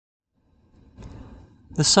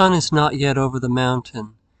The sun is not yet over the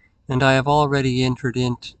mountain, and I have already entered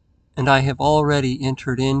into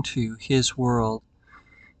his world,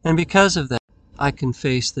 and because of that I can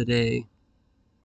face the day.